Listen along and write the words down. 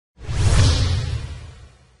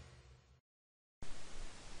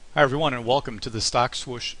Hi everyone, and welcome to the Stock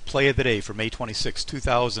Swoosh Play of the Day for May 26,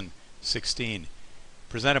 2016.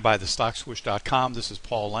 Presented by thestockswoosh.com. This is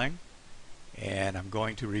Paul Lang, and I'm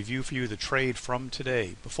going to review for you the trade from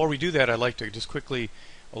today. Before we do that, I'd like to just quickly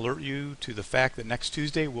alert you to the fact that next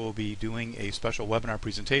Tuesday we'll be doing a special webinar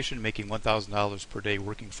presentation, making $1,000 per day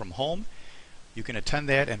working from home. You can attend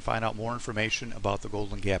that and find out more information about the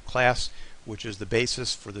Golden Gap class, which is the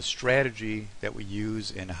basis for the strategy that we use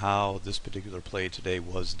in how this particular play today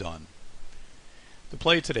was done. The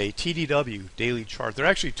play today, TDW, daily chart. There are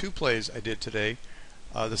actually two plays I did today.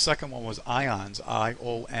 The second one was IONS,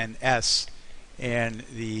 I-O-N-S, and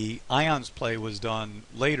the IONS play was done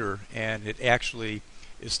later, and it actually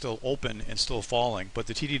is still open and still falling, but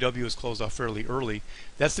the TDW is closed off fairly early.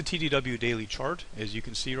 That's the TDW daily chart, as you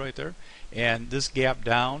can see right there, and this gap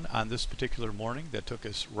down on this particular morning that took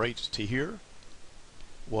us right to here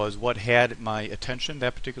was what had my attention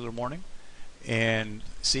that particular morning. And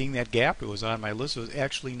seeing that gap, it was on my list. It was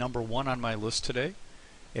actually number one on my list today.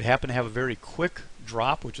 It happened to have a very quick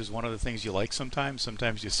drop, which is one of the things you like sometimes.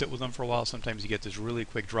 Sometimes you sit with them for a while. Sometimes you get this really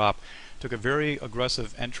quick drop. Took a very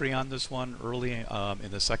aggressive entry on this one early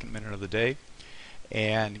in the second minute of the day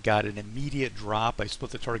and got an immediate drop. I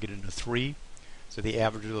split the target into three. So the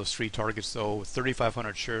average of those three targets, though, with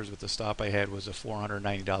 3,500 shares with the stop I had, was a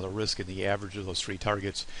 $490 risk, and the average of those three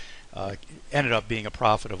targets ended up being a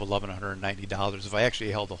profit of $1,190. If I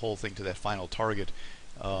actually held the whole thing to that final target,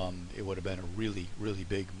 it would have been a really, really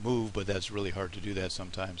big move, but that's really hard to do that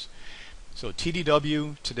sometimes. So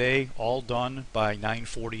TDW today, all done by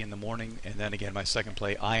 9:40 in the morning, and then again my second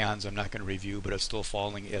play, IONS, I'm not going to review, but it's still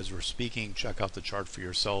falling as we're speaking. Check out the chart for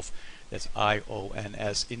yourself. That's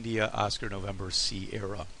IONS, India, Oscar, November,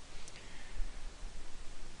 Sierra.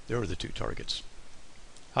 There are the two targets.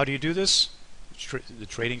 How do you do this? The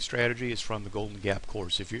trading strategy is from the Golden Gap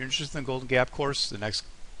course. If you're interested in the Golden Gap course, the next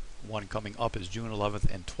one coming up is June 11th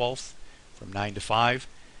and 12th from 9 to 5.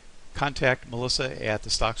 Contact Melissa at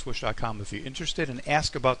thestockswoosh.com if you're interested, and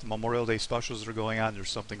ask about the Memorial Day specials that are going on. There's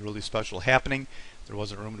something really special happening. There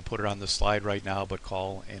wasn't room to put it on this slide right now, but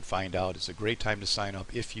call and find out. It's a great time to sign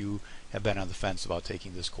up if you have been on the fence about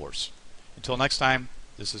taking this course. Until next time,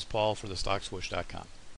 this is Paul for thestockswoosh.com.